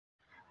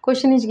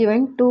Question is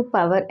given 2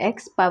 power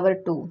x power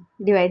 2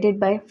 divided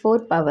by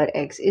 4 power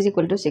x is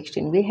equal to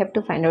 16. We have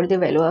to find out the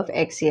value of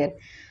x here.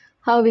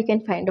 How we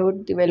can find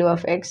out the value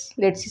of x?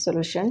 Let's see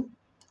solution.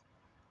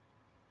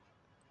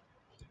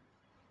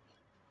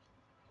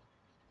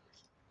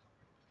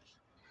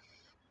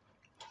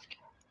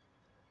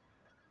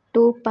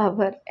 Two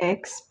power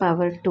x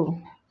power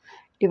 2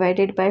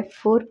 divided by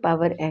 4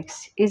 power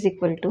x is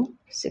equal to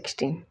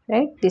 16.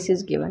 Right? This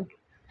is given.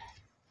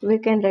 We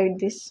can write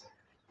this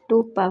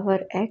 2 power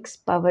x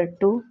power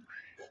 2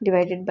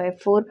 divided by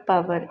 4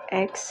 power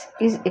x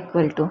is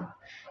equal to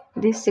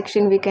this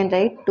 16. We can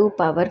write 2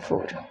 power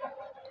 4.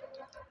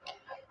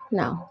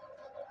 Now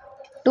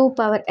 2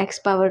 power x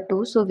power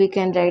 2, so we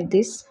can write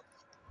this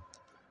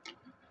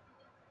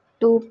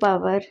 2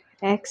 power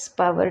x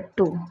power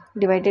 2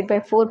 divided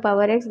by 4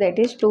 power x, that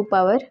is 2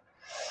 power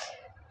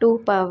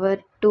 2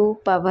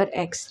 power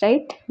x,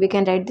 right? We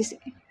can write this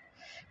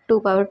 2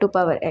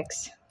 power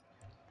x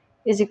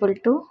is equal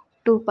to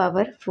 2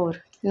 power 4.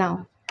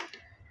 Now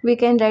we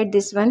can write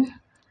this one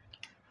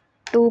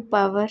 2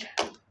 power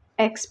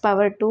x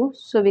power 2,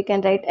 so we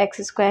can write x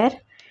square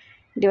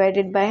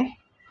divided by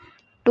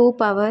 2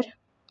 power,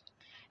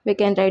 we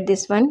can write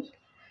this one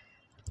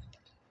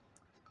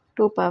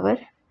 2 power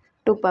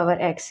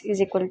x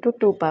is equal to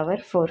 2 power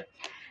 4.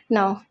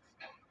 Now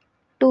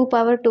 2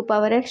 power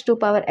x, 2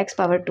 power x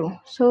power 2.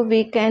 So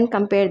we can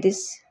compare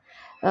this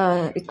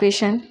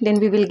equation. Then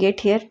we will get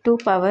here 2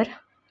 power.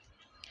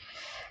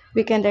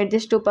 We can write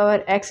this 2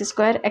 power x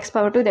square x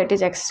power 2, that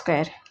is x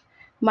square,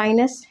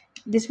 minus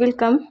this will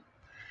come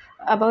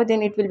above,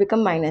 then it will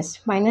become minus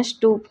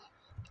 2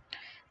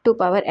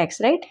 power x,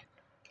 right?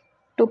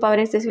 2 power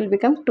x, this will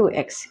become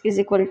 2x is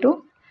equal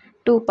to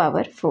 2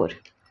 power 4.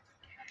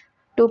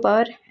 2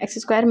 power x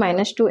square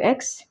minus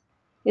 2x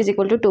is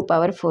equal to 2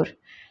 power 4.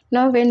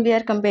 Now when we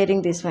are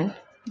comparing this one,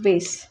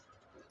 base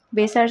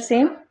are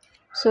same,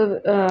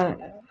 so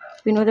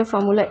we know the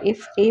formula.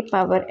 If a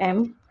power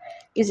m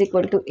is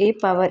equal to a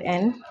power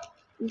n,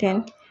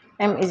 then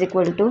m is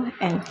equal to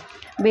n.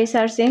 Base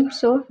are same,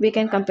 so we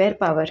can compare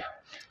power.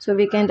 So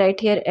we can write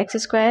here x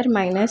square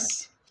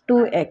minus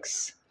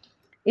 2x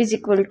is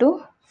equal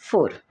to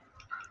 4,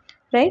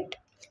 right?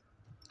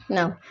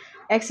 Now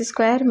x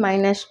square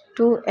minus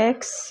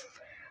 2x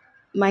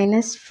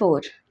minus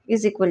 4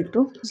 is equal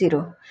to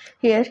 0.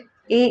 Here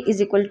a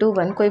is equal to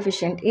 1,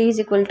 coefficient a is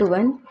equal to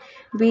 1,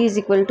 b is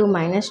equal to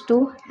minus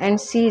 2, and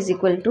c is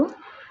equal to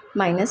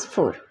minus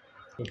 4.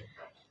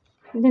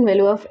 Then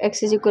value of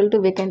x is equal to,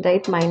 we can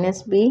write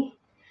minus b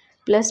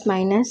plus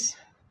minus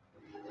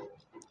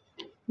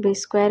b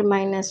square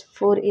minus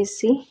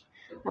 4ac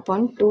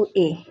upon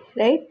 2a,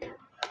 right,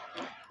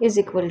 is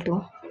equal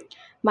to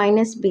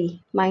minus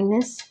b,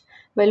 minus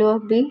value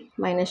of b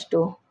minus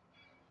 2,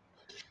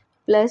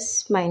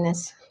 plus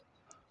minus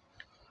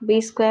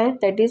b square,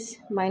 that is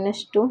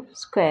minus 2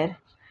 square,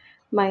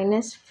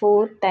 minus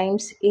 4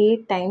 times a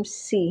times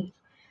c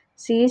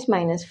is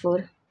minus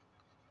 4,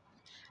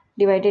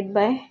 divided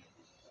by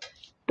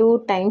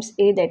 2 times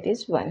a, that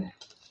is 1,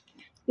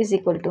 is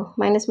equal to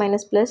minus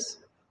minus plus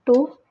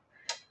 2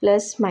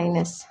 plus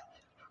minus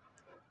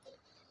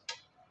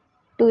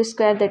 2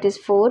 square, that is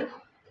 4,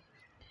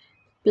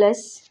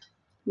 plus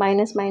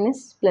minus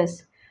minus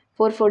plus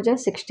 4 4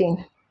 is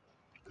 16,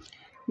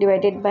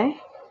 divided by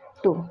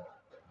 2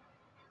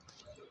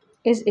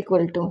 is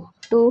equal to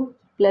 2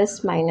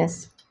 plus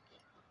minus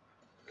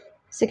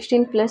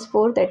 16 plus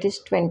 4, that is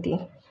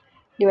 20,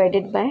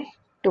 divided by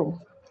 2.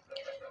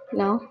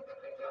 Now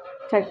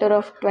factor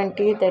of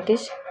 20, that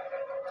is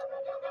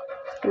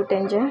 2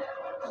 10 ja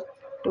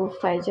 2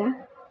 5 ja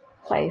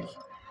 5,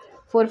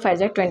 4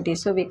 5 ja 20.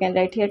 So we can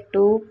write here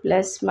 2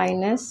 plus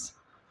minus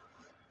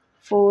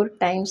 4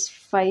 times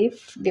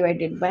 5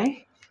 divided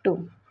by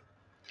 2,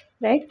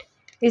 right,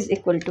 is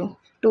equal to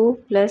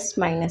 2 plus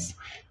minus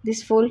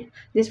this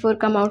 4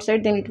 come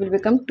outside, then it will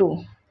become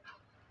 2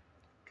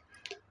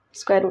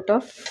 square root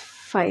of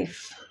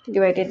 5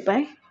 divided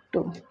by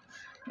 2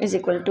 is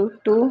equal to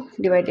 2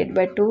 divided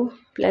by 2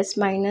 plus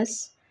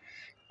minus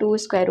 2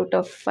 square root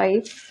of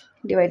 5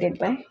 divided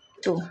by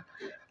 2.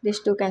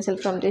 This 2 cancel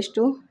from this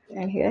 2,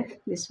 and here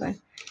this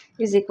one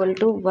is equal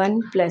to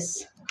 1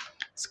 plus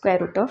square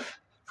root of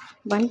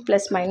 1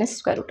 plus minus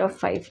square root of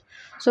 5.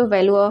 So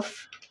value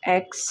of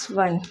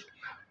x1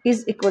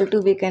 is equal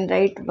to, we can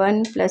write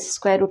 1 plus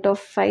square root of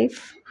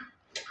 5,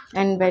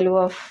 and value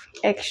of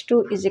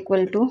x2 is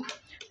equal to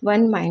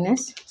 1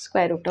 minus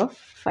square root of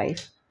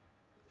 5.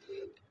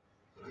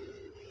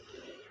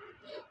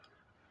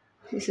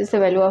 This is the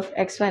value of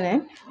x1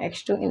 and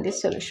x2 in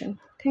this solution.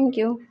 Thank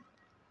you.